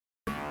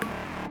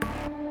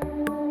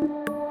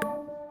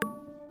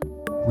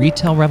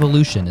Retail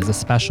Revolution is a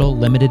special,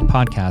 limited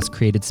podcast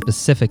created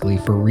specifically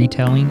for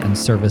retailing and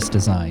service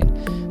design,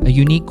 a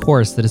unique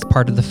course that is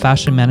part of the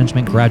Fashion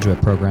Management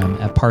Graduate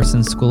Program at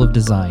Parsons School of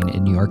Design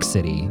in New York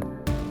City.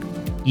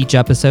 Each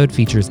episode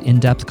features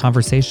in-depth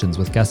conversations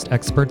with guest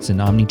experts in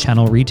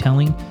omnichannel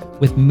retailing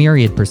with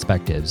myriad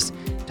perspectives: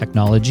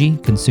 technology,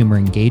 consumer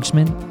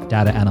engagement,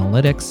 data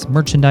analytics,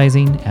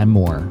 merchandising, and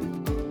more.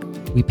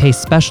 We pay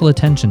special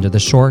attention to the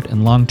short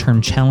and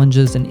long-term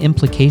challenges and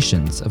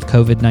implications of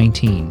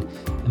COVID-19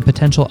 and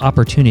potential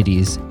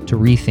opportunities to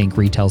rethink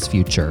retail's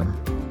future.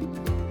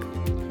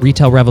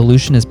 Retail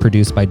Revolution is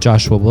produced by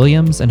Joshua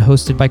Williams and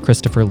hosted by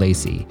Christopher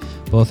Lacey.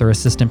 Both are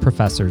assistant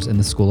professors in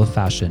the School of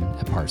Fashion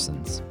at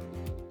Parsons.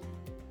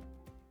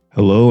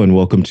 Hello and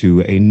welcome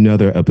to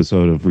another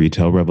episode of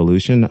Retail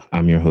Revolution.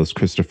 I'm your host,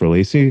 Christopher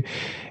Lacey,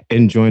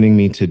 and joining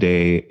me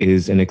today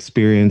is an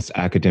experienced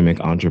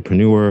academic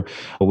entrepreneur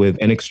with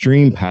an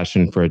extreme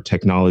passion for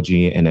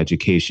technology and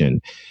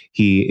education.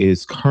 He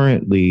is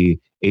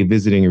currently a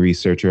visiting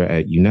researcher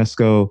at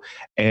UNESCO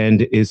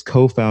and is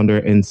co-founder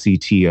and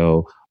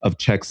CTO of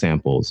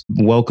CheckSamples.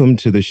 Welcome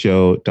to the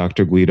show,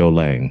 Dr. Guido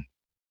Lang.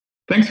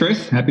 Thanks,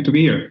 Chris. Happy to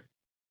be here.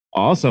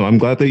 Awesome. I'm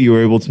glad that you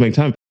were able to make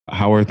time.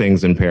 How are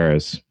things in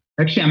Paris?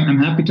 Actually, I'm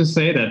happy to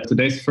say that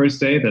today's the first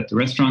day that the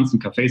restaurants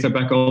and cafes are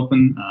back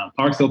open.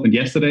 Parks opened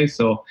yesterday,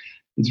 so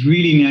it's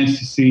really nice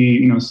to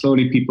see,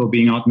 slowly people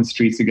being out in the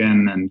streets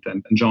again and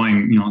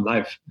enjoying,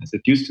 life as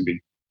it used to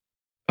be.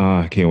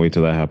 I can't wait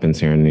till that happens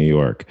here in New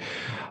York.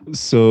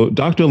 So,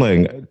 Dr.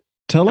 Lang,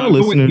 tell our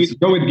listeners.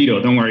 Go with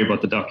Guido. Don't worry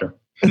about the doctor.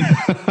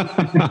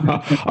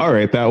 All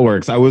right, that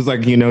works. I was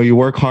like, you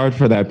work hard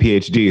for that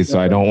PhD, so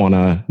I don't want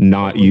to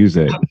not use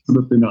it.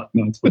 Absolutely not.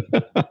 No, it's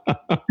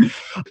fine.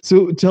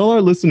 So tell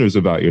our listeners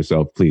about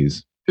yourself,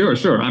 please.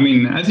 Sure. I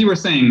mean, as you were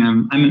saying,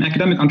 I'm an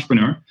academic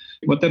entrepreneur.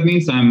 What that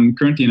means, I'm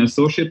currently an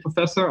associate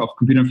professor of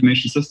computer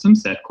information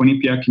systems at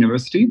Quinnipiac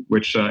University,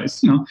 which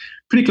is,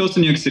 pretty close to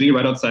New York City,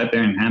 right outside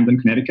there in Hamden,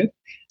 Connecticut.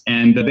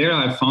 And there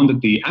I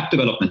founded the App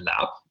Development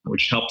Lab,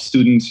 which helps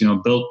students,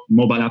 build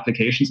mobile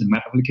applications and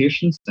web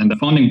applications, and the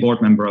founding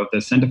board member of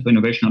the Center for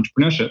Innovation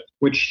Entrepreneurship,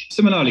 which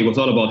similarly was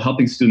all about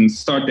helping students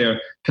start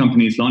their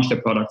companies, launch their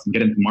products, and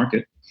get into the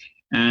market.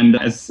 And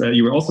as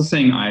you were also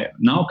saying, I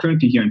now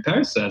currently here in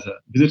Paris as a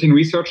visiting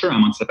researcher.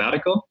 I'm on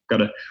sabbatical,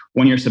 got a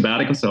 1-year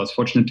sabbatical, so I was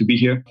fortunate to be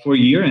here for a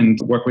year and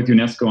work with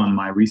UNESCO on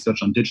my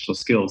research on digital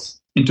skills.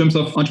 In terms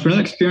of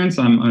entrepreneurial experience,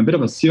 I'm a bit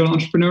of a serial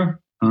entrepreneur.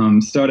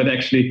 Started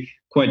actually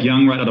quite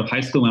young, right out of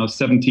high school when I was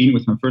 17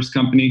 with my first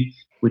company,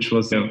 which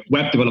was a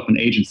web development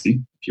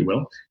agency, if you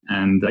will.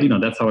 And,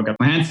 that's how I got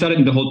my hands started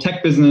in the whole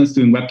tech business,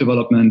 doing web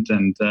development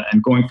and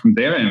going from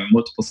there in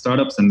multiple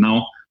startups. And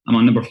now I'm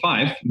on number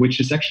 5, which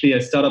is actually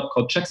a startup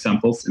called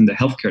CheckSamples in the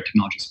healthcare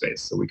technology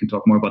space. So we can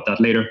talk more about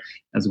that later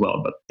as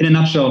well. But in a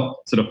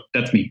nutshell,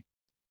 that's me.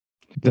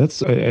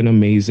 That's an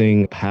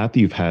amazing path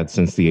you've had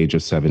since the age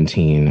of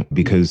 17,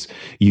 because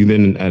you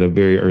then at a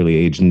very early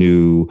age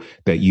knew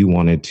that you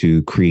wanted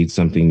to create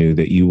something new,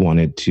 that you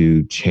wanted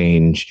to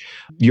change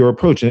your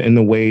approach and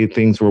the way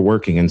things were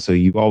working. And so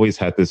you've always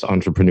had this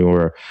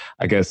entrepreneur,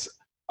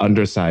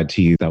 underside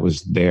to you that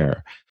was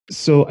there.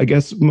 So I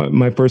guess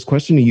my first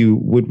question to you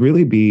would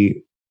really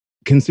be,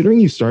 considering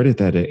you started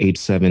that at age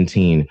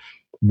 17,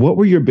 what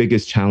were your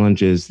biggest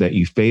challenges that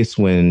you faced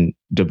when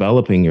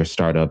developing your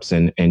startups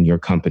and your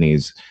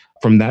companies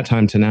from that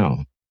time to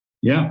now?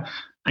 Yeah,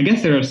 I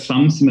guess there are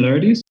some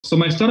similarities. So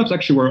my startups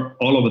actually were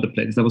all over the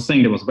place. As I was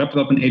saying, there was a web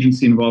development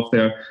agency involved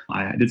there.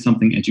 I did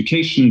something in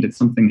education, did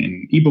something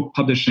in ebook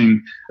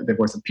publishing. There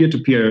was a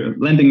peer-to-peer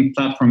lending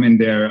platform in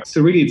there.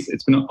 So really,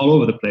 it's been all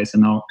over the place,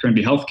 and now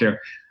currently healthcare.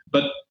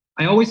 But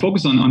I always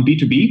focus on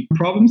B2B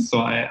problems. So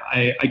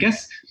I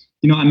guess,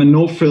 I'm a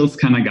no-frills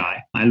kind of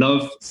guy. I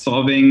love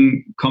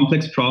solving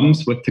complex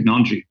problems with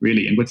technology,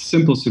 really, and with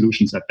simple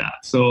solutions at that.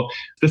 So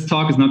this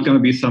talk is not going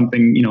to be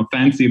something,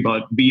 fancy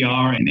about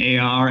VR and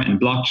AR and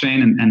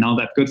blockchain and all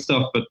that good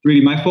stuff. But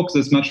really, my focus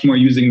is much more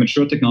using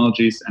mature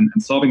technologies and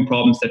solving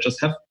problems that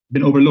just have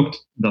been overlooked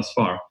thus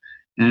far.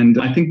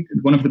 And I think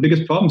one of the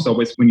biggest problems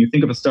always when you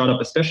think of a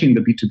startup, especially in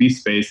the B2B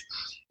space,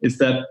 is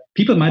that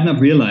people might not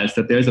realize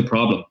that there's a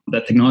problem,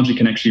 that technology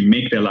can actually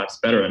make their lives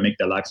better and make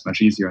their lives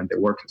much easier and their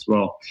work as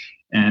well.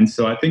 And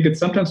so I think it's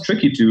sometimes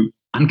tricky to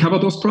uncover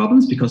those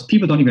problems because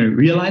people don't even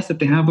realize that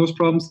they have those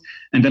problems.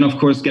 And then, of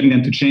course, getting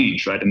them to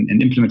change, right,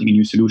 and implementing a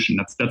new solution.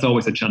 That's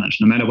always a challenge,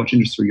 no matter what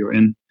industry you're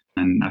in.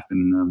 And I've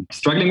been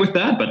struggling with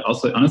that, but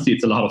also, honestly,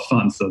 it's a lot of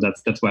fun. So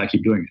that's why I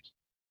keep doing it.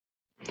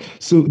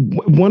 So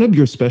one of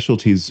your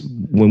specialties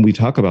when we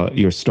talk about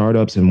your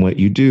startups and what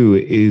you do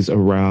is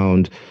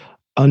around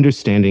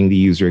understanding the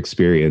user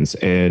experience.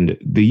 And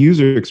the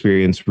user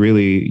experience,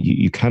 really,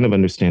 you kind of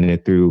understand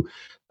it through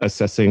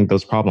assessing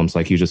those problems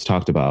like you just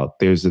talked about.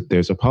 There's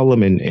a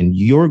problem and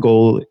your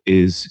goal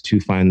is to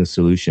find the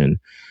solution.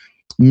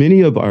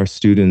 Many of our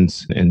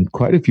students and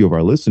quite a few of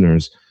our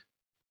listeners,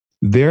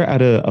 they're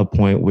at a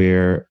point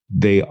where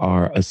they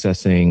are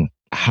assessing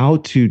how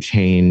to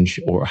change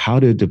or how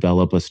to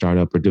develop a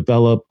startup or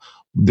develop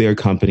their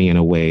company in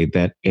a way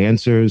that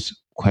answers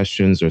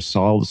questions or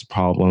solves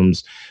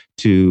problems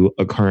to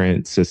a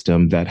current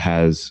system that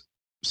has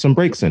some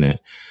breaks in it.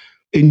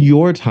 In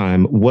your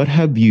time, what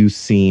have you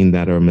seen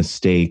that are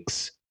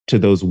mistakes to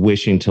those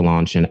wishing to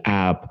launch an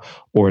app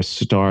or a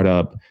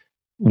startup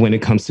when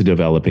it comes to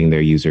developing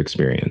their user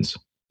experience?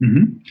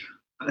 Mm-hmm.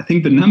 I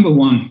think the number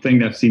one thing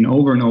that I've seen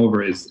over and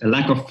over is a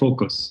lack of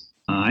focus.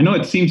 I know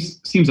it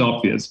seems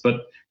obvious, but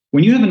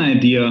when you have an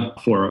idea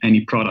for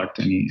any product,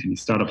 any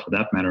startup for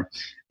that matter,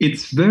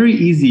 it's very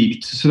easy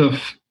to sort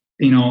of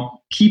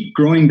keep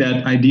growing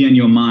that idea in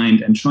your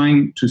mind and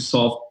trying to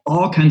solve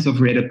all kinds of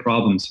related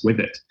problems with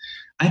it.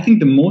 I think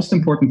the most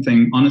important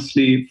thing,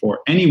 honestly, for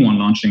anyone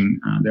launching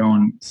their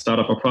own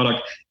startup or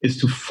product is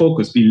to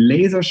focus, be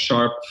laser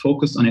sharp,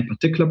 focus on a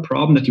particular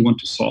problem that you want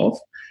to solve,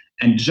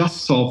 and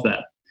just solve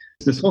that.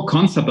 This whole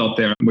concept out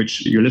there,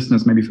 which your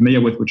listeners may be familiar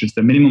with, which is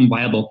the minimum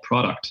viable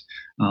product,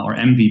 or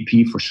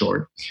MVP for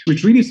short,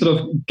 which really sort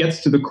of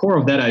gets to the core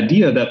of that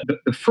idea that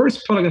the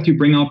first product that you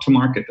bring out to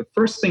market, the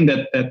first thing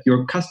that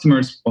your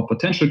customers or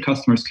potential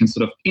customers can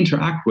sort of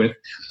interact with,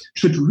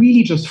 should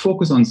really just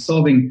focus on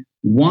solving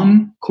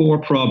one core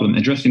problem,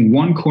 addressing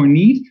one core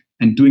need,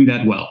 and doing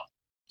that well.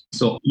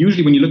 So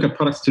usually when you look at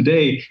products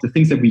today, the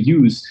things that we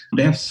use,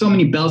 they have so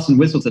many bells and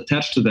whistles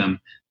attached to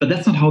them, but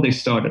that's not how they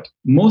started.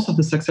 Most of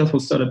the successful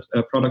startup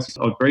products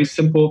are very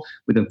simple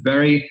with a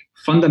very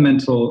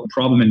fundamental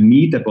problem and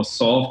need that was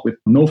solved with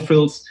no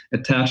frills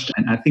attached.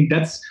 And I think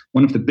that's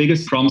one of the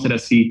biggest problems that I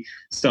see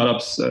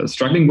startups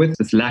struggling with,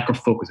 this lack of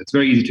focus. It's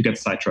very easy to get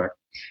sidetracked.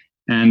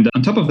 And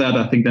on top of that,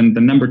 I think then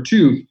the number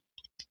two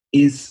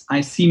is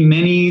I see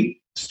many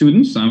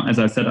students, as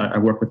I said, I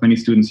work with many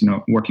students,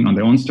 working on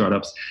their own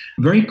startups,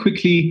 very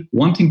quickly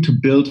wanting to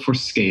build for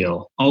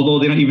scale, although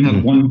they don't even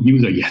have one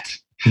user yet.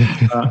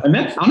 And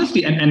that's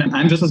honestly, and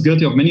I'm just as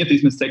guilty of many of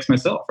these mistakes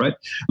myself, right?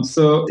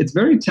 So it's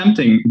very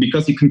tempting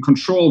because you can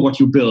control what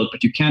you build,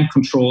 but you can't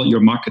control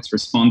your market's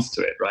response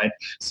to it, right?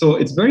 So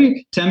it's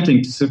very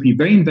tempting to sort of be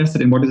very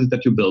invested in what is it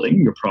that you're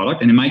building, your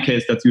product. And in my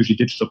case, that's usually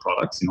digital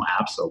products,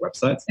 apps or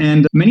websites.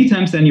 And many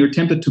times then you're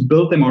tempted to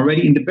build them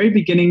already in the very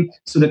beginning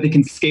so that they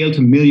can scale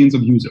to millions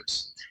of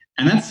users.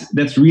 And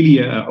that's really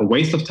a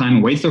waste of time,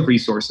 a waste of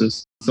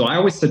resources. So I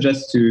always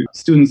suggest to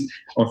students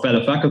or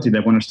fellow faculty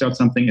that want to start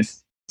something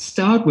is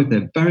start with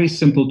a very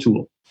simple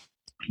tool.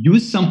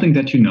 Use something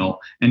that you know.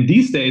 And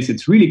these days,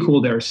 it's really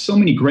cool. There are so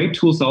many great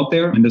tools out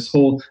there in this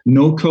whole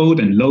no-code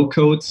and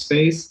low-code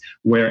space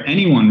where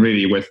anyone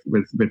really with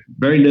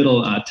very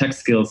little tech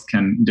skills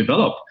can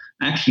develop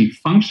actually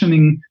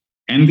functioning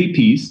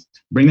MVPs,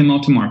 bring them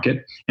out to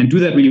market, and do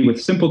that really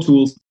with simple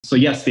tools. So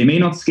yes, they may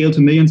not scale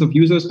to millions of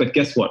users, but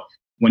guess what?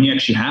 When you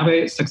actually have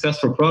a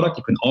successful product,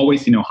 you can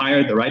always,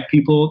 hire the right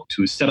people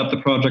to set up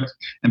the product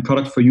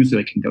for you so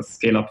they can just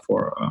scale up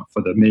for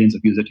the millions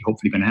of users that you're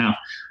hopefully going to have.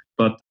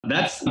 But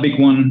that's a big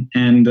one.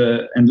 And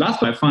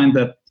lastly, I find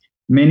that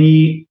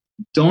many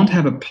don't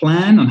have a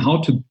plan on how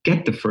to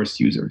get the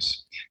first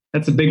users.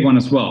 That's a big one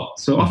as well.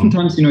 So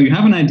oftentimes, you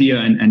have an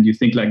idea and you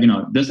think like,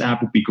 this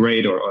app would be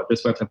great or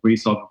this website would really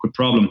solve a good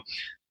problem.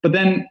 But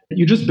then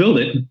you just build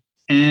it.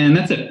 And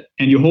that's it.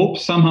 And you hope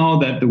somehow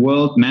that the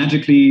world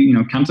magically,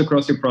 comes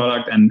across your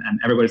product and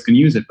everybody's going to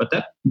use it. But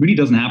that really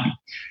doesn't happen.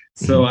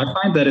 So I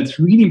find that it's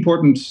really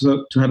important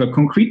to have a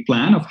concrete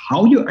plan of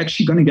how you're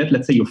actually going to get,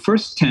 let's say, your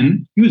first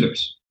 10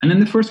 users and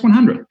then the first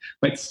 100.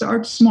 Right?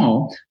 Start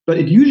small, but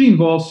it usually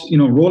involves,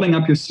 rolling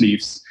up your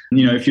sleeves.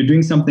 If you're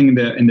doing something in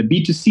the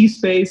B2C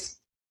space,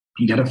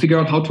 you got to figure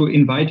out how to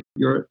invite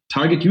your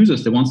target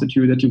users, the ones that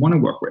you want to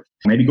work with.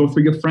 Maybe go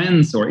through your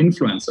friends or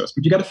influencers,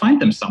 but you got to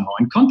find them somehow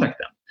and contact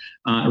them.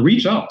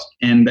 Reach out.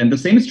 And then the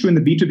same is true in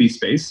the B2B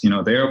space.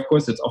 There, of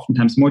course, it's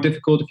oftentimes more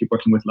difficult if you're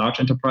working with large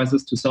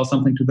enterprises to sell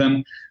something to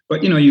them.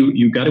 But,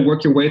 you got to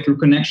work your way through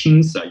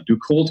connections. You do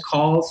cold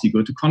calls, you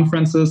go to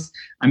conferences.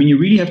 You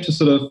really have to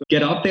sort of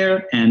get out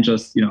there and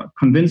just,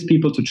 convince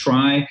people to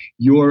try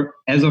your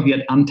as of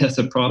yet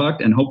untested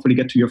product and hopefully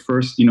get to your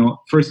first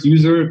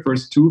user,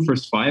 first 2,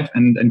 first 5,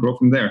 and grow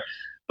from there.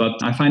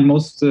 But I find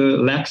most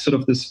lack sort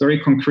of this very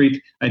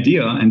concrete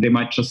idea, and they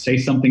might just say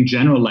something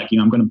general like,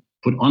 I'm going to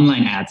put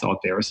online ads out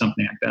there or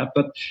something like that.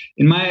 But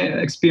in my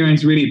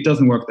experience, really, it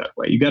doesn't work that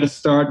way. You got to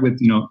start with,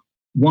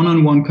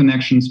 one-on-one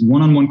connections,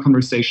 one-on-one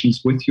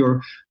conversations with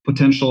your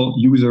potential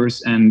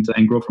users and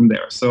grow from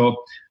there.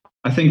 So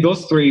I think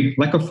those three,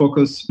 lack of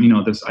focus,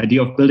 this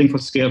idea of building for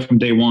scale from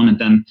day one and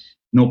then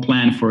no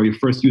plan for your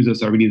first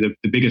users are really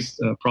the biggest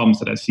problems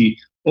that I see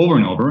over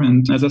and over.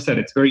 And as I said,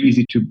 it's very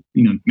easy to,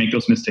 make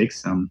those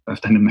mistakes.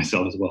 I've done them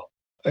myself as well.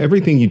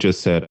 Everything you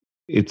just said,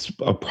 it's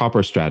a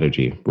proper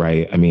strategy,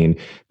 right?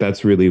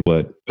 That's really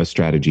what a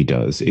strategy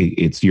does.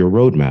 It's your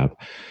roadmap.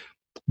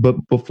 But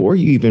before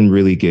you even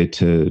really get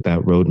to that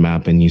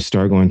roadmap and you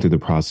start going through the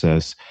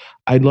process,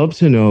 I'd love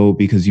to know,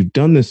 because you've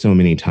done this so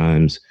many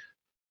times,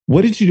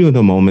 what did you do in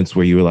the moments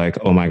where you were like,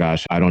 oh my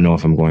gosh, I don't know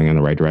if I'm going in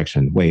the right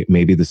direction. Wait,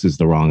 maybe this is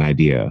the wrong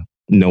idea.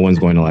 No one's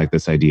going to like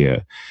this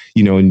idea.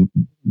 And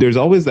there's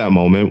always that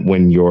moment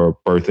when you're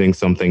birthing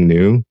something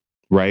new,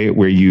 right?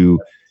 Where you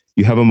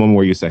You have a moment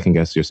where you second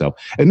guess yourself.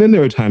 And then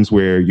there are times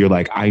where you're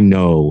like, I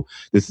know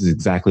this is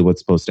exactly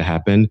what's supposed to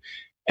happen.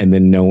 And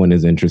then no one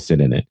is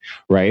interested in it.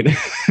 Right.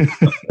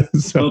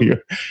 So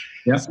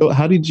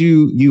how did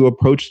you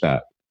approach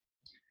that?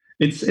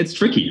 It's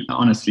tricky,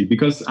 honestly,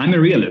 because I'm a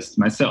realist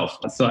myself.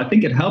 So I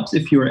think it helps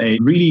if you're a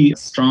really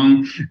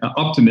strong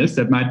optimist.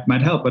 That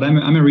might help, but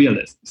I'm a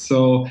realist.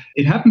 So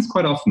it happens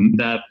quite often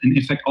that,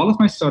 in fact, all of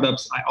my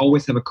startups, I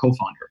always have a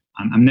co-founder.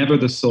 I'm never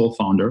the sole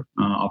founder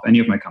of any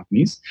of my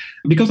companies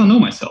because I know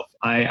myself.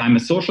 I'm a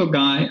social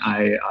guy.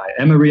 I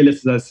am a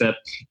realist, as I said,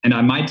 and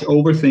I might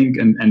overthink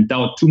and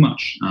doubt too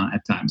much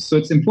at times. So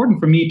it's important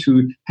for me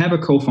to have a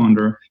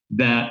co-founder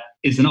that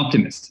is an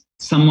optimist.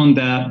 Someone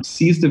that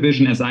sees the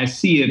vision as I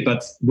see it,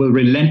 but will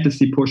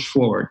relentlessly push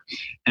forward.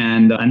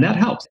 And that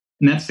helps.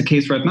 And that's the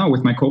case right now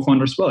with my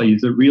co-founder as well.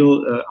 He's a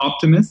real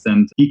optimist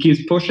and he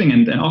keeps pushing.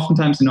 And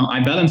oftentimes,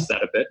 I balance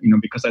that a bit,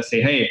 because I say,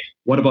 hey,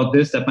 what about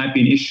this? That might be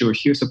an issue. Or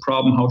here's a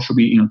problem. How should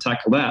we,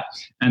 tackle that?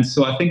 And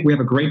so I think we have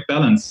a great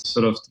balance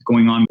sort of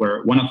going on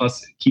where one of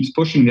us keeps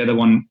pushing, the other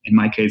one, in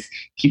my case,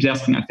 keeps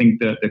asking, I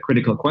think, the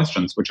critical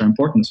questions, which are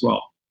important as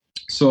well.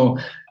 So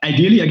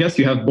ideally, I guess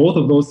you have both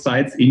of those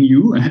sides in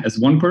you as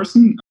one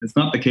person. It's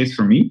not the case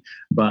for me,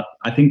 but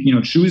I think,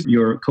 choose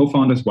your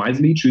co-founders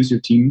wisely, choose your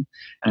team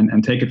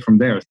and take it from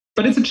there.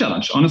 But it's a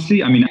challenge,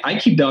 honestly. I mean, I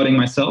keep doubting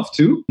myself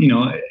too.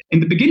 In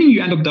the beginning,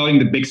 you end up doubting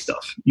the big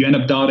stuff. You end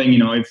up doubting,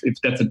 if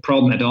that's a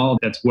problem at all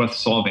that's worth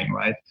solving,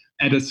 right?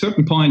 At a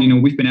certain point,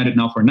 we've been at it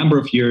now for a number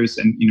of years,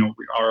 and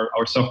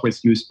our software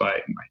is used by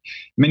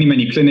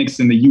many clinics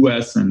in the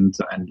US and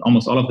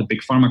almost all of the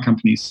big pharma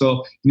companies.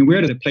 So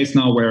we're at a place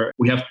now where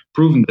we have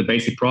proven the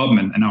basic problem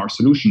and our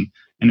solution,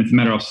 and it's a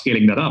matter of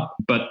scaling that up.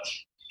 But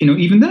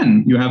even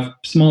then, you have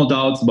small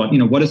doubts about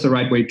what is the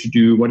right way to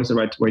do, what is the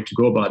right way to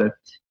go about it,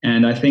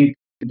 and I think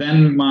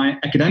then my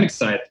academic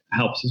side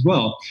helps as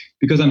well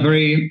because I'm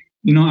very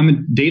I'm a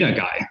data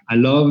guy. I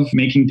love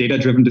making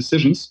data-driven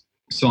decisions.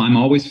 So I'm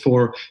always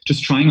for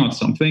just trying out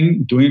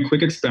something, doing a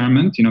quick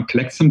experiment,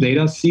 collect some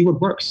data, see what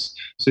works.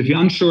 So if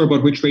you're unsure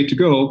about which way to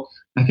go,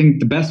 I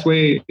think the best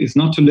way is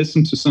not to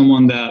listen to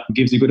someone that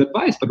gives you good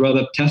advice, but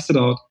rather test it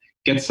out,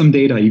 get some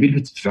data, even if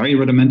it's very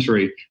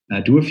rudimentary,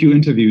 do a few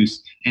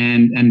interviews,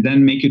 and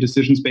then make your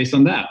decisions based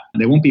on that.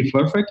 They won't be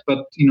perfect,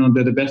 but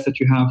they're the best that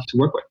you have to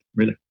work with,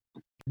 really.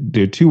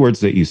 There are two words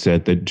that you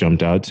said that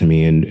jumped out to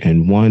me.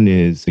 And one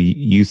is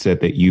you said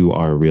that you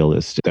are a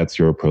realist. That's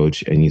your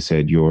approach. And you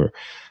said your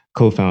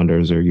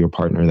co-founders or your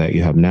partner that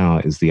you have now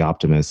is the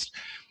optimist.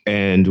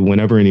 And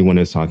whenever anyone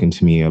is talking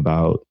to me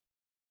about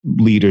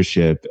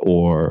leadership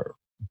or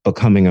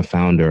becoming a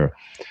founder,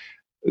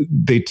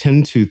 they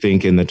tend to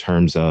think in the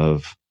terms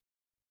of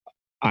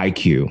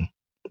IQ,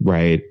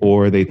 right?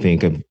 Or they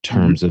think of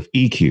terms of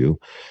EQ,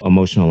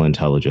 emotional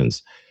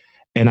intelligence.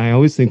 And I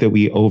always think that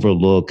we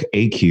overlook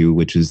AQ,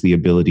 which is the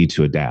ability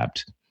to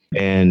adapt.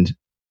 And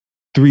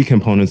three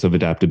components of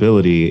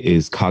adaptability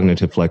is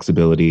cognitive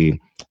flexibility,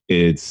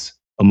 it's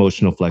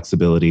emotional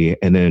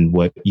flexibility, and then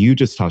what you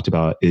just talked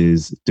about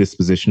is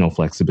dispositional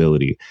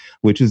flexibility,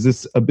 which is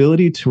this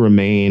ability to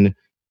remain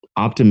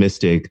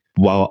optimistic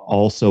while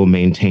also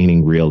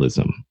maintaining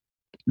realism.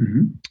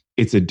 Mm-hmm.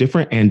 It's a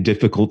different and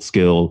difficult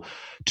skill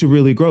to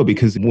really grow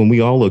because when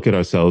we all look at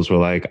ourselves, we're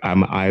like,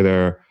 I'm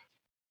either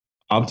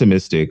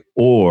optimistic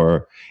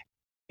or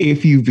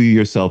if you view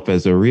yourself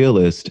as a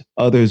realist,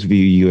 others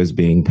view you as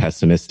being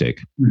pessimistic.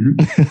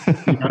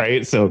 Mm-hmm.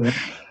 Right?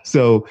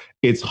 So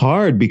it's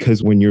hard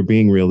because when you're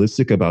being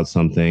realistic about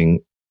something,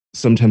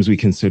 sometimes we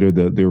consider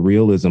the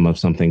realism of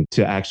something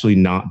to actually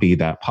not be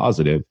that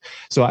positive.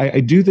 So I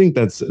do think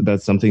that's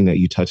something that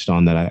you touched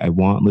on that I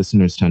want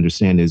listeners to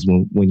understand is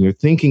when you're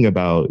thinking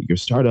about your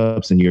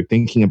startups and you're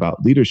thinking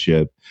about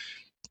leadership,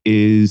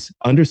 is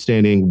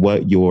understanding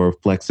what your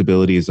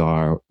flexibilities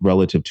are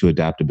relative to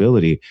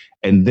adaptability,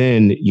 and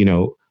then,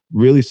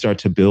 really start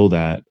to build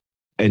that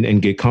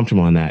and get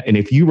comfortable in that. And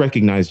if you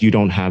recognize you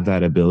don't have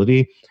that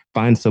ability,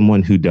 find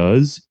someone who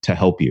does to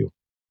help you.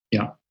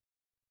 Yeah.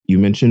 You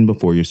mentioned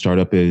before your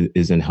startup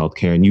is in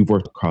healthcare and you've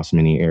worked across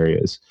many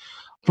areas.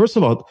 First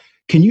of all,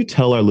 can you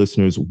tell our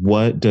listeners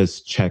what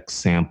does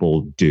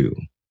CheckSample do?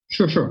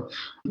 Sure.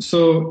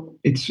 So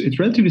it's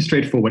relatively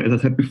straightforward. As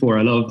I said before,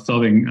 I love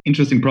solving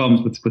interesting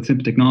problems with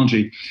simple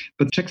technology.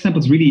 But CheckSample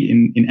is really,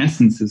 in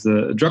essence, is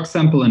a drug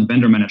sample and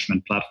vendor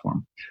management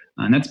platform.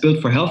 And that's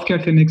built for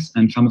healthcare clinics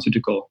and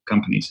pharmaceutical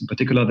companies, in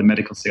particular the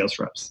medical sales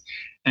reps.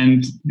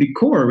 And the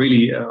core,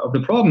 really, of the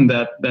problem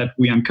that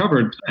we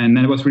uncovered, and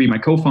that was really my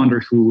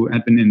co-founder who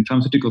had been in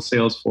pharmaceutical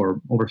sales for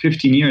over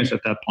 15 years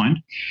at that point,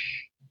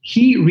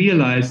 he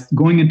realized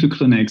going into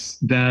clinics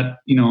that,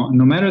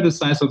 no matter the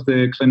size of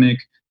the clinic,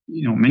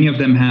 many of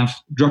them have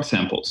drug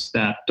samples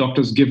that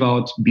doctors give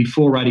out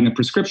before writing a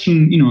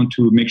prescription,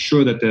 to make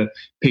sure that the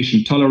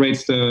patient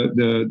tolerates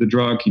the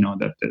drug,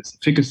 that there's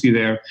efficacy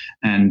there,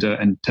 and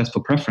test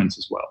for preference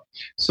as well.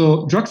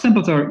 So drug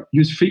samples are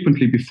used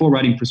frequently before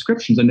writing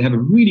prescriptions, and they have a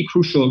really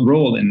crucial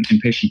role in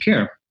patient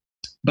care.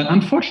 But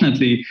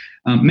unfortunately,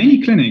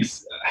 many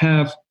clinics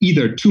have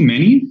either too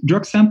many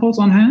drug samples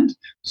on hand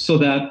so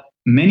that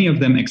many of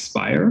them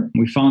expire.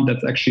 We found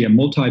that's actually a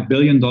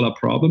multi-billion-dollar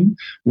problem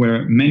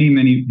where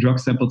many drug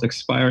samples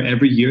expire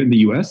every year in the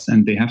US,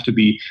 and they have to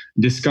be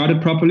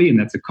discarded properly, and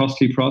that's a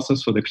costly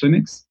process for the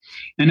clinics.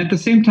 And at the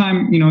same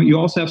time, you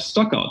also have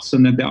stockouts, so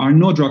that there are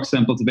no drug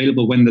samples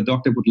available when the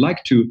doctor would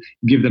like to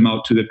give them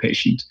out to the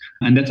patient.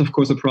 And that's, of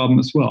course, a problem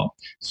as well.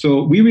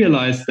 So we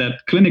realized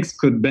that clinics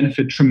could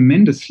benefit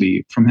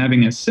tremendously from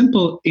having a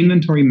simple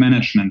inventory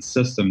management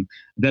system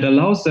that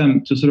allows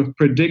them to sort of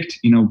predict,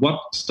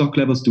 what stock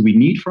levels do we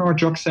need for our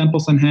drug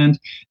samples on hand,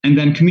 and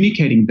then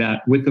communicating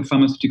that with the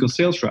pharmaceutical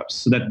sales reps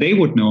so that they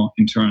would know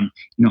in turn,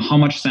 how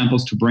much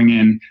samples to bring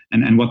in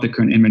and what the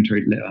current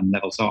inventory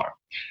levels are.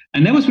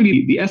 And that was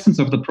really the essence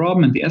of the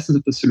problem and the essence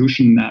of the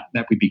solution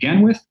that we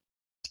began with.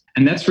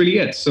 And that's really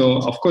it. So,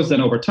 of course,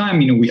 then over time,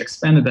 we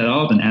expanded that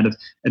out and added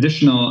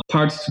additional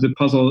parts to the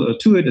puzzle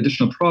to it,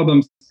 additional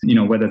problems,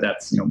 whether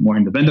that's, more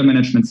in the vendor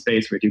management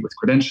space where you deal with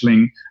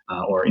credentialing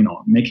or,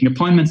 making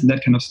appointments and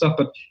that kind of stuff.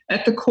 But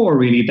at the core,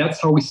 really,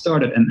 that's how we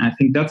started. And I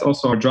think that's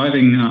also our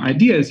driving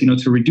idea is,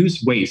 to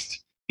reduce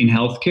waste in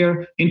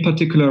healthcare, in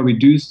particular,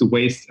 reduce the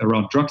waste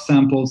around drug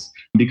samples,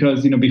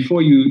 because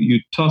before you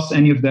toss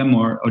any of them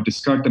or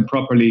discard them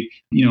properly,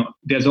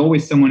 there's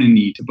always someone in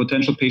need, a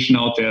potential patient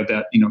out there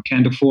that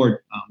can't afford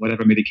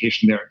whatever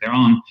medication they're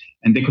on,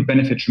 and they could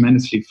benefit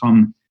tremendously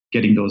from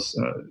getting those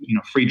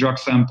free drug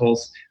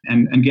samples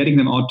and getting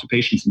them out to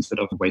patients instead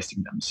of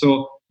wasting them.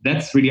 So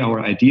that's really our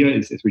idea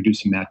is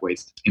reducing that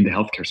waste in the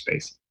healthcare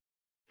space.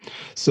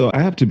 So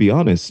I have to be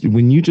honest,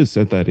 when you just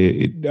said that,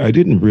 I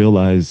didn't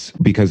realize,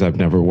 because I've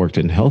never worked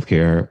in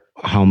healthcare,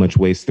 how much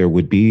waste there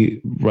would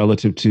be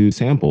relative to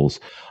samples.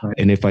 Right.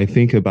 And if I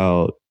think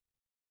about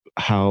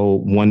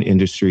how one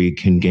industry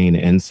can gain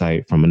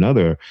insight from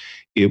another,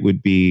 it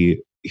would be,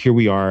 here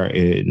we are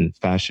in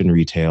fashion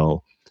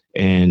retail,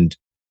 and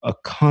a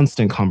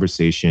constant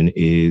conversation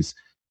is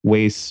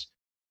waste,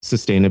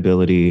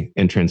 sustainability,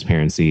 and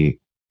transparency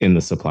in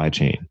the supply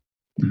chain.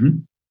 Mm-hmm.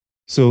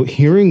 So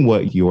hearing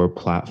what your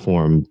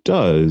platform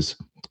does,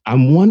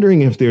 I'm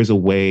wondering if there's a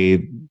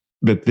way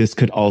that this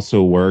could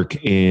also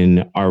work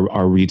in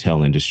our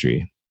retail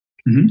industry.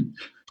 Mm-hmm.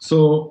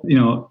 So,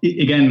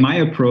 again, my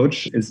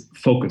approach is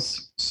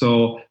focus.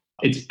 So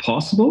it's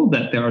possible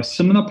that there are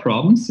similar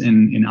problems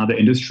in other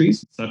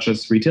industries, such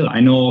as retail. I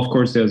know, of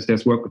course,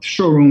 there's work with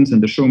showrooms,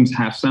 and the showrooms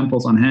have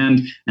samples on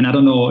hand, and I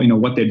don't know,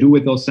 what they do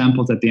with those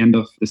samples at the end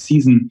of the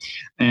season.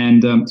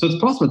 And so it's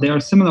possible there are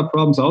similar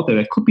problems out there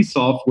that could be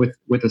solved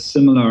with a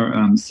similar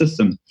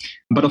system.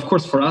 But of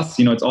course, for us,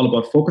 it's all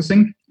about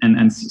focusing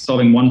and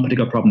solving one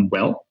particular problem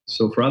well.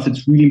 So for us,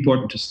 it's really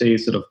important to stay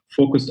sort of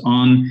focused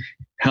on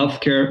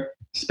healthcare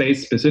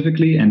space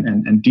specifically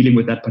and dealing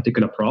with that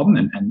particular problem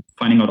and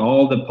finding out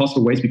all the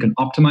possible ways we can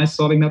optimize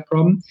solving that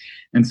problem.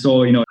 And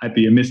so, I'd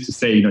be amiss to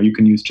say, you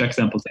can use check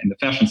samples in the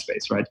fashion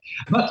space, right?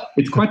 But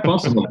it's quite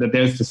possible that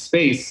there's the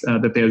space,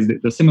 that there's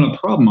the similar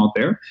problem out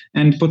there,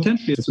 and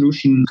potentially a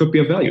solution could be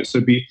of value. So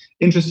it'd be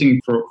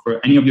interesting for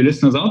any of your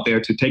listeners out there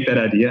to take that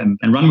idea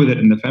and run with it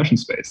in the fashion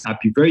space. I'd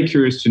be very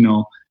curious to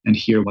know and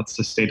hear what's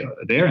the state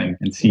there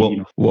and see.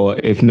 Well,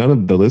 if none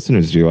of the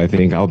listeners do, I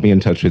think I'll be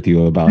in touch with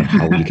you about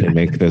how we can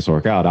make this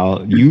work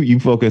out. You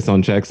focus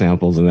on check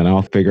samples, and then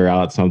I'll figure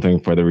out something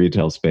for the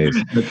retail space.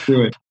 Let's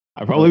do it.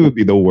 I probably would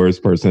be the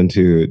worst person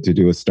to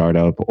do a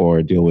startup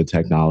or deal with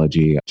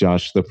technology.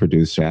 Josh, the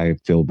producer, I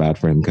feel bad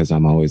for him because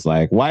I'm always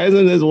like, why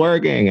isn't this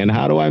working? And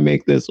how do I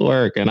make this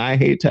work? And I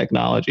hate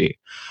technology.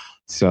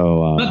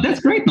 So but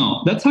that's great.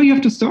 No, that's how you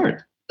have to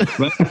start.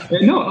 Right?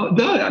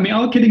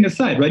 All kidding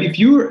aside, right? If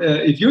you're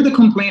the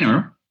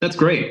complainer, that's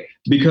great,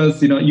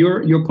 because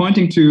you're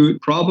pointing to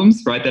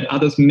problems, right, that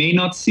others may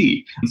not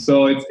see.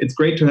 So it's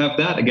great to have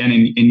that again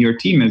in your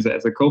team as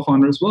a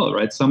co-founder as well,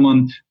 right?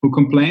 Someone who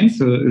complains,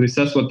 who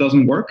says what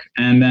doesn't work,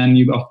 and then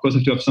you of course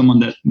have to have someone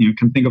that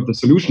can think of the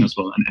solution as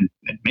well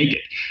and make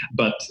it.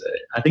 But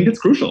I think it's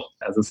crucial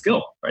as a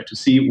skill, right, to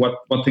see what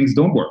things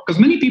don't work, because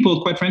many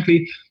people, quite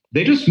frankly,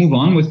 they just move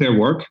on with their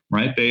work,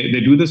 right? They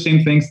do the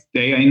same things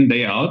day in,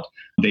 day out.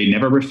 They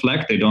never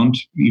reflect. They don't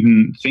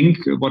even think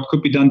what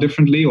could be done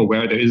differently, or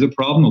where there is a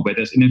problem, or where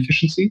there's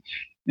inefficiency.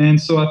 And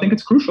so I think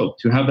it's crucial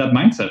to have that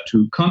mindset,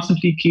 to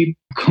constantly keep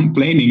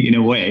complaining in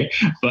a way,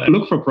 but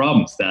look for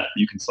problems that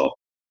you can solve.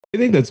 I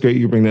think that's great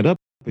you bring that up.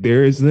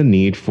 There is the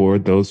need for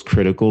those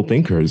critical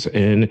thinkers,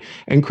 and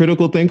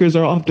critical thinkers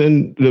are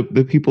often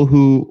the people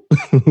who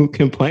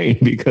complain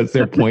because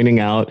they're pointing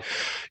out,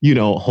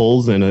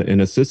 holes in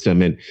a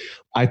system. And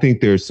I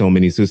think there's so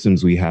many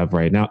systems we have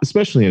right now,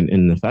 especially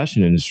in the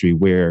fashion industry,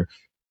 where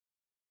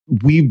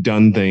we've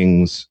done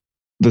things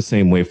the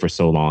same way for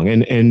so long.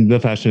 And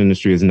the fashion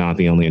industry is not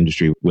the only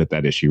industry with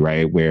that issue,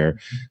 right? Where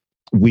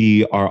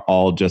we are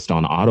all just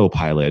on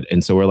autopilot.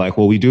 And so we're like,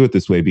 well, we do it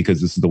this way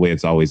because this is the way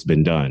it's always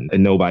been done.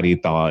 And nobody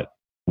thought,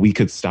 we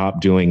could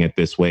stop doing it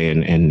this way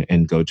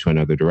and go to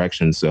another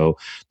direction. So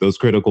those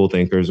critical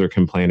thinkers or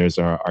complainers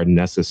are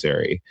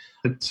necessary.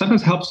 It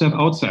sometimes helps to have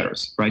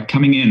outsiders, right,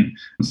 coming in.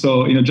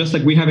 So, just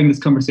like we're having this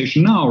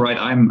conversation now, right,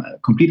 I'm a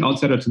complete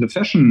outsider to the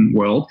fashion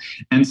world.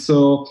 And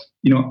so,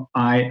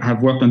 I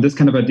have worked on this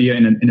kind of idea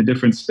in a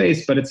different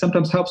space, but it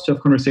sometimes helps to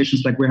have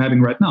conversations like we're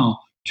having right now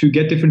to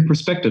get different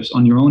perspectives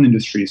on your own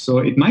industry. So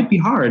it might be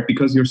hard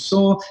because you're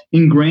so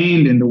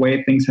ingrained in the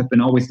way things have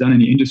been always done in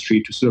the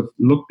industry to sort of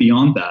look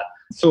beyond that.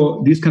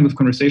 So these kinds of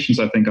conversations,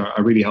 I think,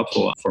 are really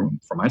helpful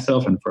for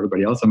myself and for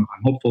everybody else. I'm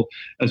hopeful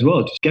as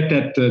well to get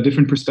that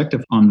different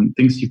perspective on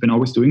things you've been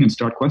always doing and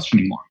start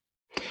questioning more.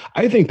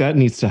 I think that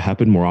needs to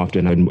happen more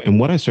often. And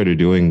what I started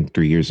doing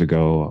 3 years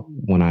ago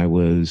when I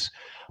was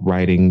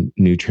writing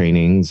new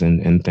trainings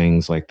and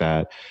things like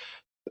that,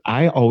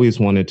 I always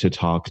wanted to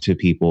talk to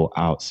people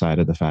outside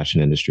of the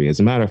fashion industry. As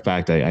a matter of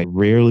fact, I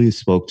rarely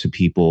spoke to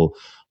people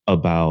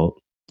about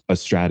a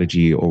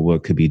strategy or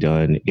what could be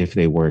done if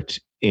they worked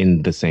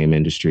in the same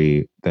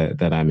industry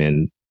that I'm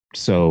in.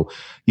 So,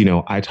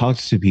 I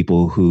talked to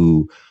people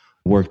who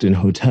worked in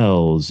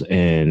hotels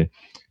and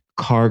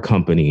car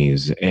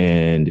companies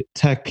and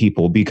tech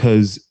people,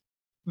 because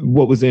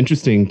what was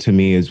interesting to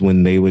me is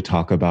when they would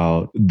talk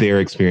about their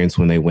experience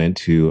when they went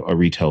to a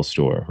retail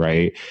store,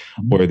 right?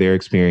 Or their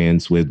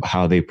experience with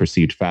how they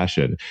perceived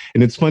fashion.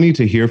 And it's funny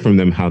to hear from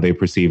them how they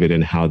perceive it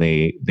and how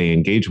they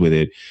engage with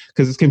it,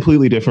 because it's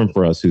completely different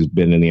for us who's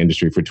been in the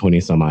industry for 20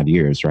 some odd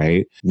years,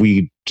 right?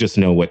 We just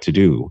know what to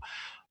do.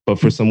 But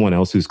for someone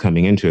else who's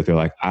coming into it, they're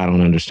like, I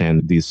don't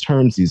understand these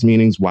terms, these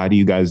meanings. Why do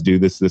you guys do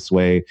this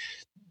way?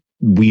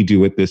 We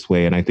do it this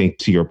way. And I think,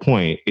 to your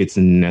point, it's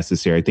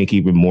necessary. I think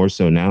even more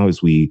so now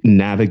as we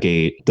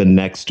navigate the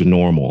next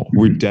normal,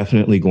 we're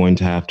definitely going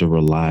to have to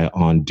rely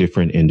on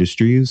different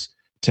industries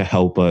to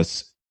help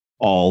us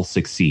all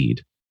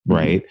succeed,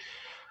 right?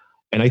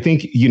 And I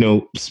think,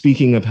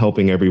 speaking of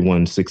helping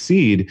everyone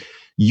succeed,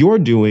 you're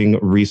doing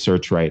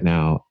research right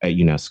now at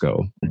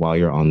UNESCO while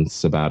you're on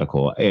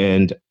sabbatical.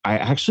 And I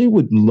actually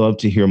would love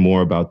to hear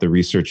more about the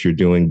research you're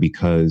doing,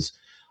 because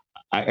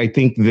I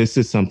think this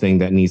is something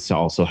that needs to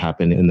also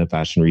happen in the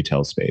fashion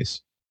retail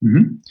space.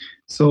 Mm-hmm.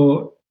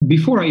 So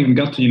before I even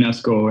got to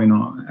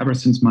UNESCO, ever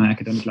since my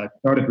academic life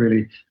started,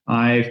 really,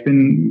 I've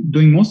been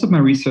doing most of my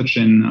research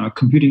in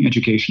computing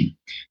education.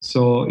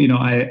 So,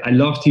 I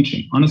love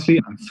teaching. Honestly,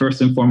 I'm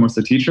first and foremost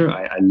a teacher.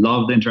 I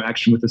love the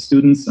interaction with the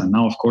students, and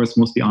now, of course,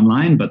 mostly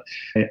online, but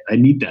I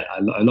need that.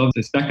 I love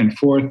this back and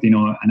forth,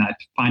 and I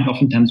find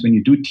oftentimes when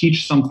you do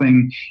teach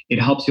something,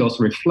 it helps you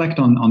also reflect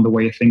on the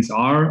way things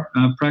are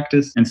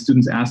practiced, and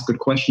students ask good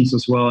questions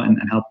as well and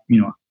help,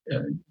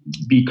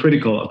 be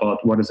critical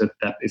about what is it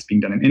that is being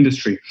done in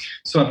industry.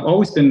 So I've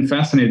always been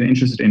fascinated and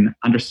interested in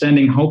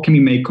understanding how can we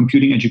make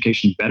computing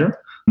education better.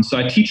 So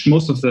I teach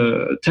most of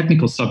the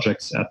technical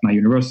subjects at my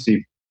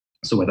university.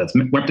 So whether it's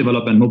web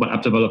development, mobile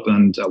app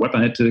development, web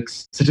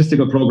analytics,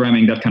 statistical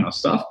programming, that kind of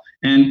stuff.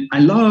 And I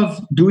love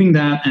doing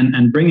that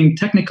and bringing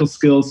technical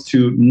skills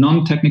to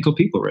non-technical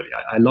people, really.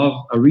 I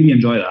really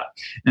enjoy that.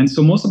 And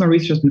so most of my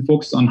research has been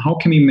focused on how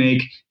can we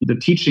make the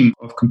teaching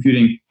of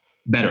computing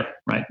better,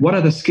 right? What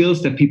are the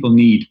skills that people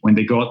need when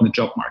they go out in the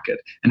job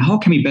market? And how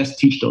can we best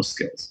teach those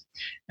skills?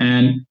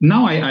 And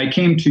now I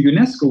came to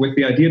UNESCO with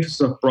the idea to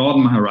sort of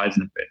broaden my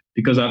horizon a bit,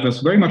 because I was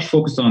very much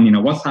focused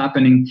on, what's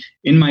happening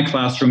in my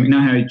classroom, in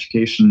higher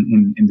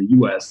education in the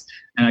US.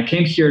 And I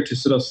came here to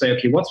sort of say,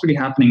 okay, what's really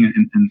happening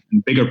in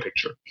bigger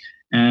picture?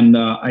 And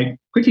I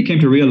quickly came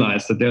to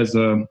realize that there's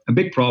a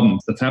big problem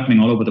that's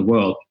happening all over the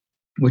world,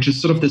 which is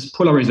sort of this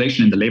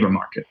polarization in the labor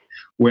market,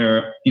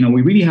 where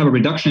we really have a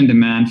reduction in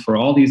demand for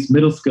all these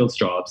middle skills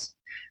jobs,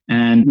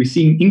 and we're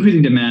seeing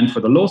increasing demand for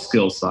the low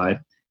skill side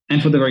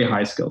and for the very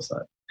high skill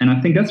side. And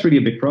I think that's really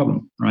a big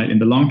problem, right? In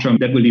the long term,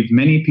 that will leave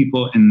many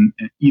people in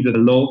either the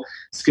low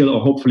skill or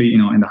hopefully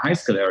in the high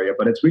skill area.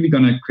 But it's really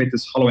going to create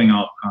this hollowing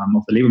out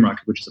of the labor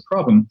market, which is a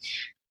problem.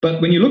 But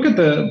when you look at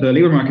the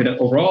labor market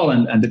overall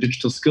and the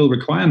digital skill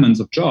requirements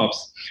of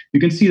jobs, you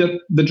can see that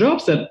the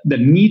jobs that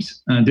need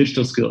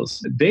digital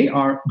skills, they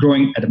are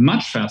growing at a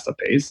much faster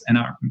pace and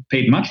are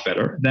paid much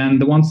better than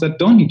the ones that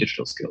don't need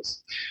digital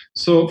skills.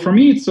 So for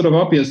me, it's sort of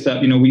obvious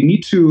that we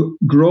need to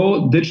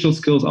grow digital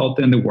skills out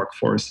there in the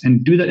workforce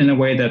and do that in a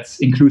way that's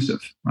inclusive,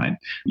 right?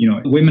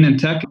 Women in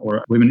tech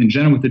or women in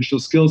general with digital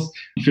skills,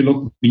 if you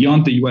look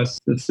beyond the US,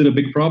 that's still a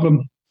big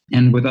problem,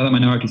 and with other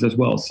minorities as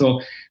well.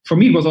 So for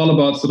me, it was all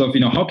about sort of,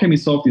 how can we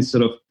solve this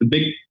sort of the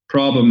big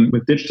problem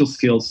with digital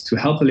skills to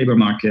help the labor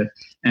market?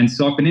 And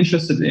so I've been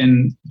interested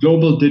in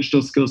global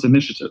digital skills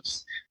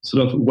initiatives,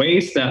 sort of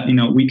ways that,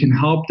 we can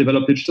help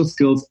develop digital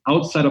skills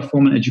outside of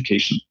formal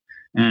education,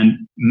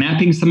 and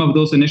mapping some of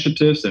those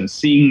initiatives and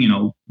seeing,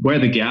 where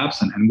the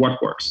gaps and what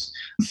works.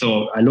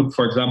 So I look,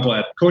 for example,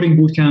 at coding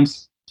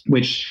bootcamps.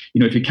 which,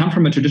 if you come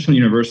from a traditional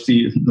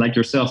university like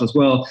yourselves as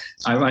well,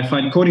 I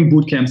find coding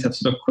bootcamps have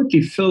sort of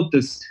quickly filled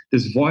this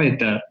void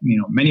that,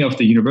 many of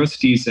the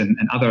universities and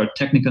other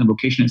technical and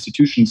vocational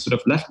institutions sort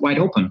of left wide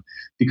open,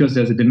 because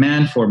there's a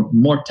demand for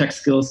more tech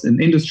skills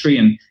in industry,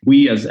 and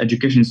we as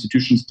education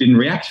institutions didn't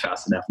react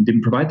fast enough and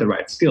didn't provide the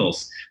right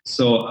skills.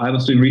 So I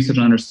was doing research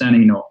on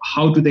understanding,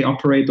 how do they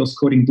operate those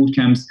coding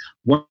bootcamps?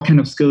 What kind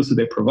of skills do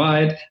they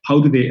provide? How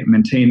do they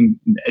maintain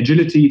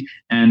agility?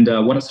 And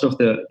what are sort of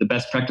the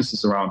best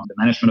practices around the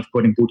management of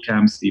coding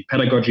bootcamps, the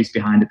pedagogies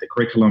behind it, the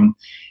curriculum?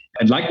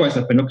 And likewise,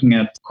 I've been looking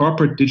at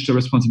corporate digital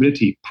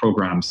responsibility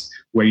programs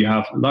where you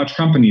have large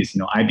companies,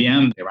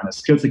 IBM, they run a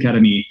skills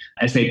academy,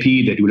 SAP,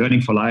 they do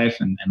Learning for Life,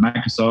 and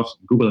Microsoft,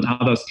 and Google, and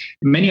others.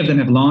 Many of them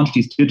have launched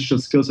these digital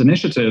skills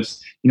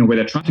initiatives, where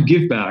they're trying to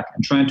give back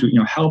and trying to,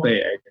 help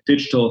a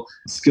digital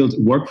skilled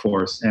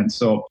workforce. And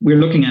so we're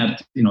looking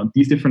at,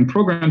 these different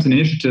programs and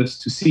initiatives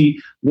to see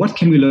what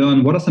can we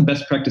learn, what are some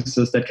best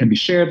practices that can be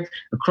shared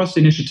across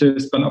the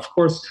initiatives, but of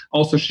course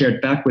also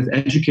shared back with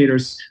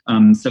educators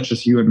such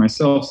as you and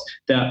myself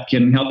that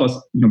can help us,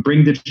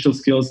 bring digital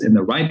skills in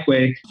the right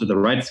way, so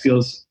the right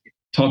skills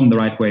taught in the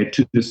right way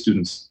to the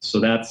students. So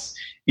that's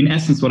in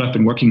essence what I've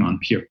been working on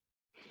here.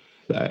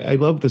 I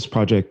love this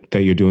project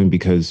that you're doing,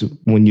 because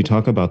when you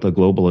talk about the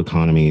global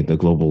economy, the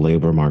global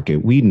labor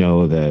market, we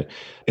know that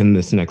in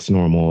this next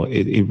normal,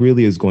 it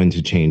really is going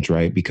to change,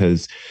 right?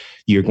 Because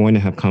you're going to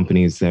have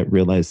companies that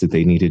realize that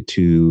they needed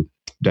to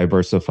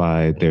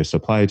diversify their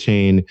supply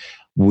chain.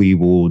 We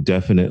will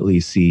definitely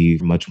see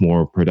much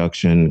more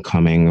production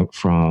coming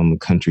from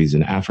countries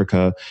in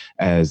Africa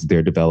as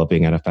they're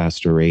developing at a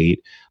faster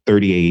rate.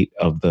 38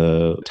 of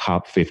the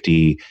top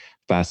 50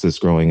 fastest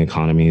growing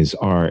economies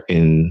are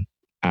in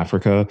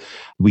Africa.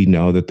 We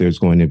know that there's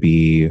going to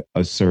be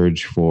a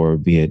surge for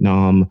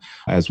Vietnam.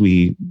 As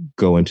we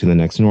go into the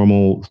next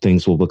normal,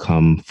 things will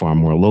become far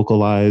more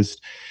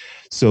localized.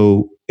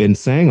 So in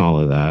saying all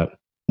of that,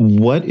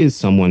 what is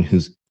someone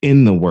who's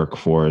in the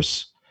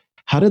workforce,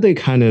 how do they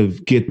kind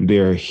of get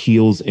their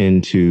heels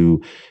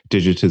into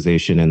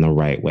digitization in the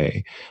right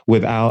way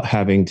without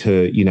having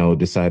to,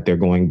 decide they're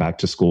going back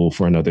to school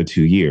for another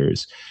 2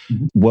 years?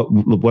 Mm-hmm.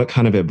 What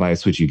kind of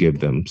advice would you give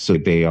them so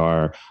they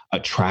are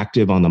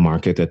attractive on the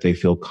market, that they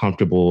feel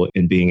comfortable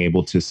in being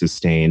able to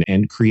sustain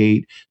and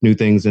create new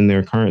things in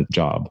their current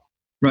job?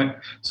 Right.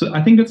 So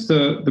I think that's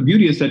the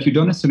beauty, is that you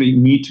don't necessarily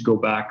need to go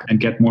back and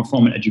get more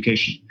formal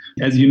education.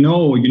 As you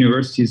know,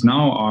 universities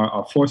now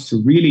are forced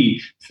to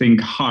really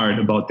think hard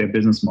about their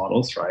business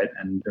models, right?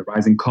 And the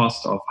rising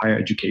cost of higher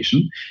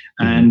education.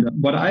 Mm-hmm. And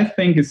what I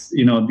think is,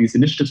 these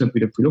initiatives that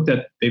we looked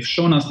at, they've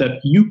shown us that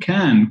you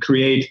can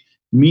create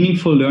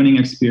meaningful learning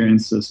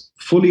experiences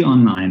fully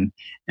online.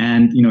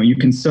 And you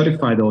can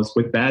certify those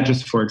with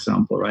badges, for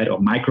example, right? Or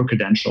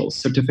micro-credentials,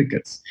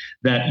 certificates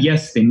that,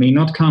 yes, they may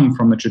not come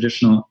from a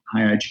traditional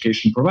higher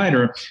education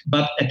provider,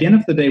 but at the end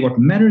of the day, what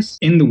matters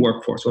in the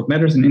workforce, what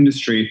matters in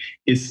industry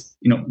is,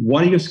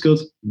 what are your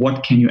skills?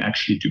 What can you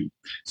actually do?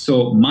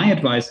 So my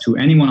advice to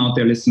anyone out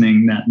there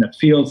listening that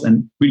feels,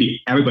 and really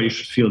everybody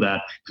should feel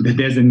that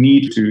there's a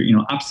need to,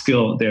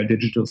 upskill their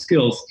digital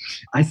skills,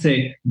 I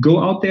say,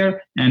 go out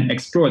there and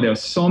explore. There are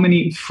so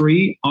many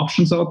free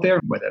options out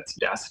there, whether it's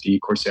Udacity,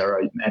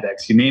 Coursera,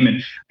 edX, you name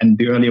it. And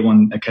the earlier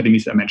one,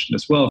 academies I mentioned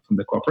as well from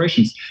the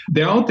corporations,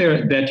 they're out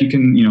there that you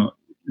can,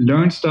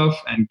 learn stuff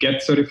and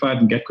get certified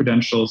and get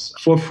credentials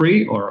for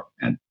free, or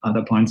at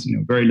other points,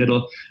 very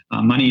little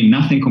money,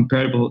 nothing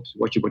comparable to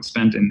what you would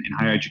spend in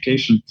higher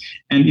education.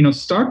 And,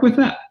 start with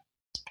that.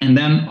 And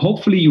then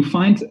hopefully you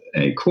find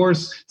a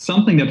course,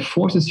 something that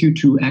forces you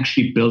to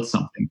actually build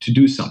something, to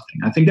do something.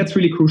 I think that's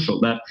really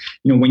crucial, that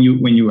when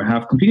you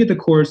have completed the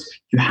course,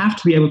 you have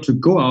to be able to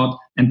go out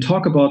and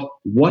talk about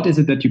what is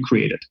it that you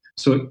created.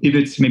 So if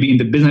it's maybe in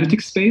the business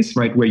analytics space,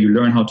 right, where you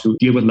learn how to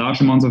deal with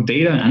large amounts of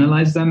data and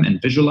analyze them and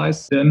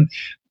visualize them,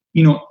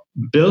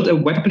 build a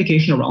web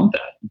application around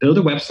that. Build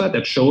a website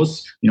that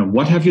shows,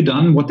 what have you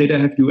done, what data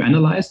have you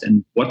analyzed,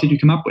 and what did you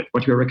come up with,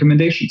 what are your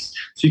recommendations.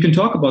 So you can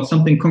talk about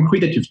something concrete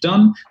that you've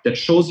done that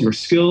shows your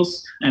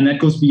skills, and that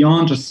goes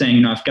beyond just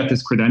saying, I've got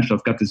this credential,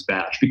 I've got this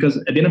badge. Because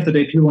at the end of the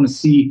day, people want to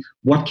see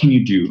what can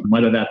you do,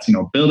 whether that's,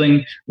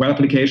 building web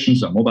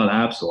applications or mobile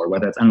apps, or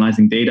whether it's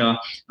analyzing data.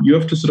 You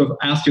have to sort of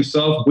ask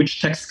yourself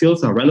which tech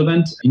skills are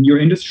relevant in your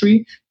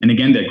industry. And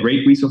again, there are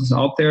great resources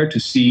out there to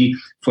see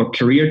for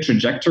career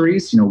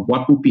trajectories,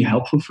 what would be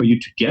helpful for you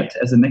to get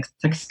as a next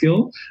tech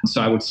skill.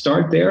 So I would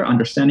start there,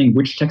 understanding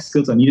which tech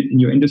skills are needed in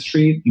your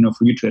industry,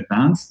 for you to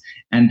advance,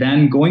 and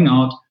then going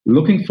out,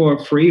 looking for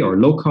free or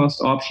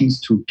low-cost options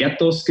to get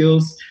those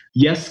skills.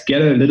 Yes,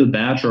 get a little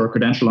badge or a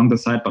credential along the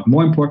side, but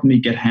more importantly,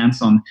 get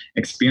hands-on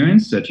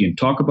experience so that you can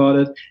talk about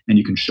it and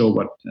you can show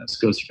what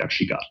skills you've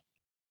actually got.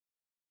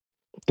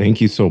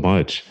 Thank you so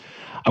much.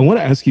 I want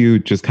to ask you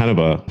just kind of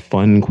a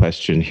fun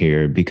question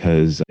here,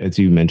 because as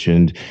you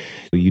mentioned,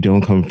 you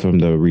don't come from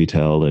the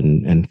retail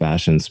and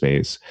fashion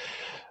space.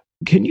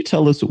 Can you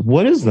tell us,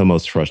 what is the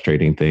most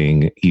frustrating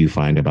thing you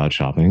find about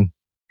shopping?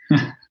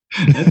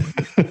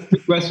 That's a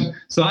good question.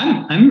 So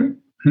I'm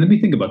Let me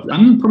think about this.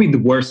 I'm probably the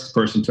worst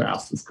person to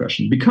ask this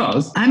question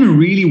because I'm a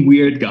really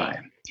weird guy.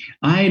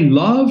 I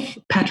love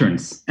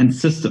patterns and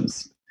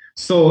systems.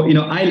 So,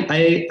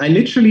 I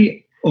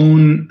literally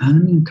own, I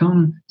mean,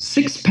 count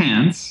 6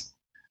 pants,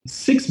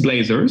 6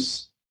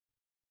 blazers,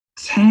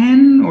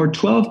 10 or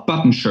 12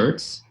 button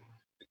shirts,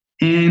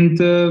 and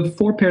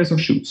 4 pairs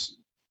of shoes.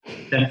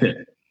 That's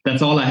it.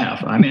 That's all I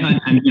have. I mean,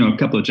 and a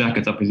couple of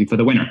jackets, obviously, for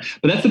the winter.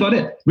 But that's about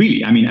it,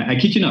 really. I mean, I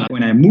kid you not.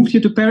 When I moved here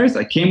to Paris,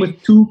 I came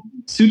with 2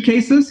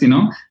 suitcases,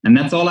 and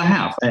that's all I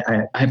have.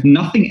 I have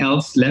nothing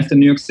else left in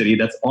New York City.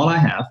 That's all I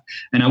have.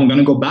 And I'm going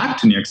to go back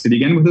to New York City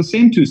again with the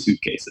same 2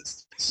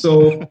 suitcases.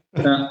 So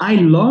I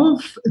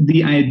love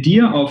the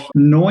idea of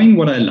knowing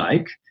what I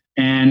like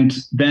and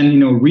then,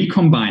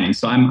 recombining.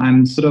 So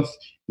I'm sort of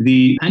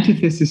the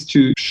antithesis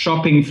to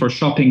shopping for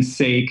shopping's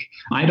sake.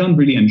 I don't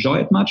really enjoy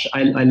it much.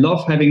 I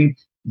love having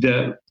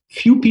the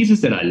few pieces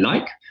that I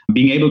like,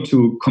 being able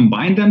to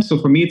combine them. So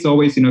for me, it's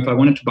always, if I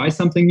wanted to buy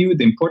something new,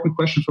 the important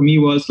question for me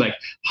was like,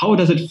 how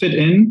does it fit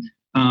in?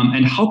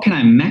 And how can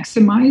I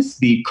maximize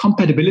the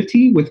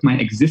compatibility with my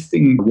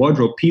existing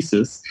wardrobe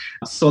pieces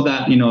so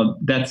that,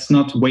 that's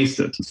not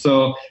wasted.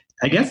 So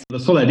I guess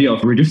this whole idea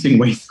of reducing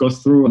waste goes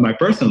through my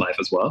personal life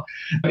as well.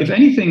 If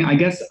anything, I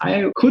guess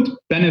I could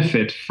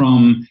benefit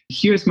from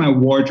here's my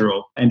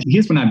wardrobe and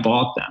here's when I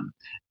bought them.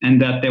 And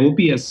that there will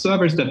be a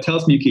service that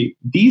tells me, okay,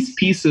 these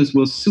pieces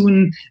will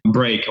soon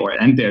break or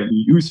end their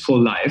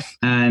useful life.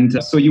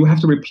 And so you have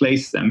to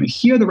replace them.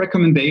 Here are the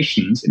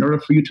recommendations in order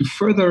for you to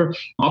further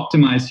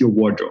optimize your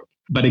wardrobe.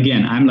 But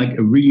again, I'm like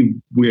a really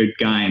weird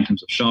guy in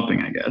terms of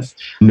shopping, I guess.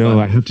 No,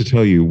 I have to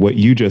tell you, what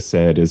you just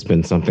said has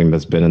been something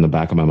that's been in the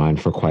back of my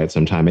mind for quite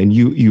some time. And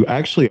you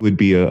actually would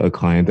be a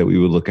client that we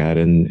would look at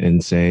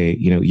and say,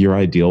 you're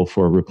ideal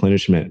for a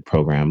replenishment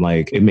program.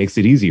 Like it makes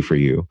it easy for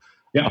you.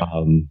 Yeah.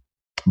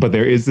 But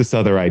there is this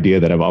other idea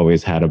that I've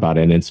always had about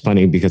it. And it's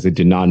funny because I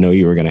did not know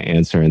you were going to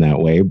answer in that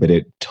way, but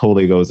it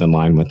totally goes in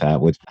line with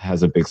that, which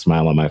has a big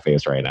smile on my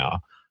face right now.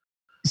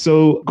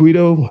 So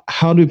Guido,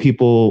 how do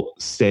people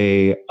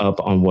stay up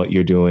on what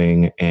you're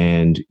doing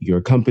and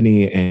your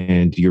company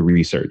and your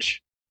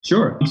research?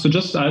 Sure. So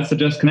I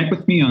suggest connect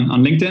with me on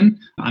LinkedIn.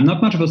 I'm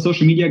not much of a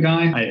social media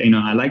guy.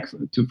 I like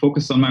to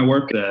focus on my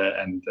work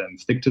and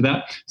stick to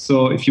that.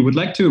 So if you would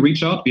like to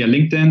reach out via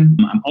LinkedIn,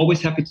 I'm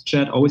always happy to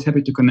chat, always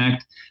happy to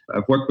connect.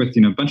 I've worked with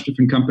a bunch of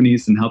different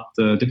companies and helped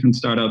different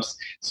startups.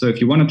 So if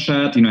you want to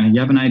chat, you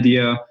have an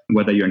idea,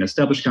 whether you're an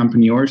established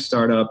company or a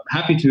startup,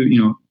 happy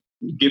to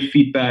give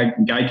feedback,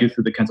 guide you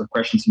through the kinds of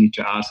questions you need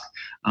to ask.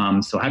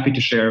 So happy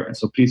to share. And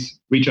so please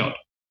reach out.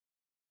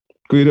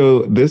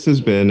 Guido, this has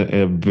been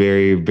a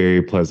very,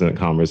 very pleasant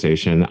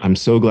conversation. I'm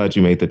so glad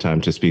you made the time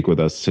to speak with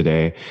us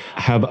today.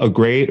 Have a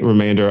great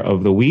remainder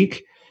of the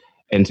week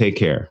and take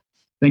care.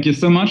 Thank you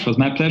so much. It was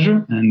my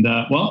pleasure. And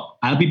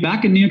I'll be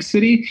back in New York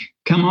City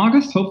come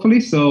August, hopefully.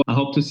 So I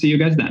hope to see you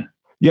guys then.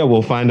 Yeah,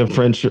 we'll find a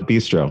French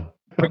bistro.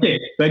 Okay,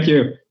 thank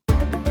you.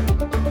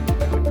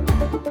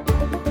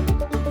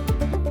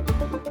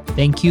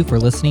 Thank you for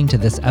listening to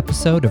this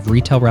episode of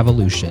Retail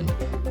Revolution.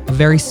 A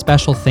very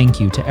special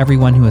thank you to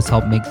everyone who has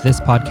helped make this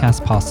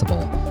podcast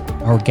possible.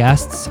 Our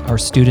guests, our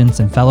students,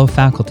 and fellow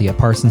faculty at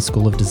Parsons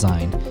School of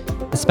Design,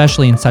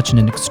 especially in such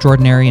an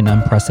extraordinary and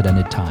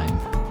unprecedented time.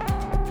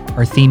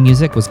 Our theme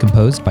music was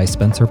composed by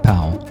Spencer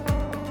Powell.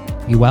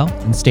 Be well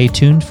and stay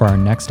tuned for our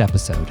next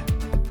episode.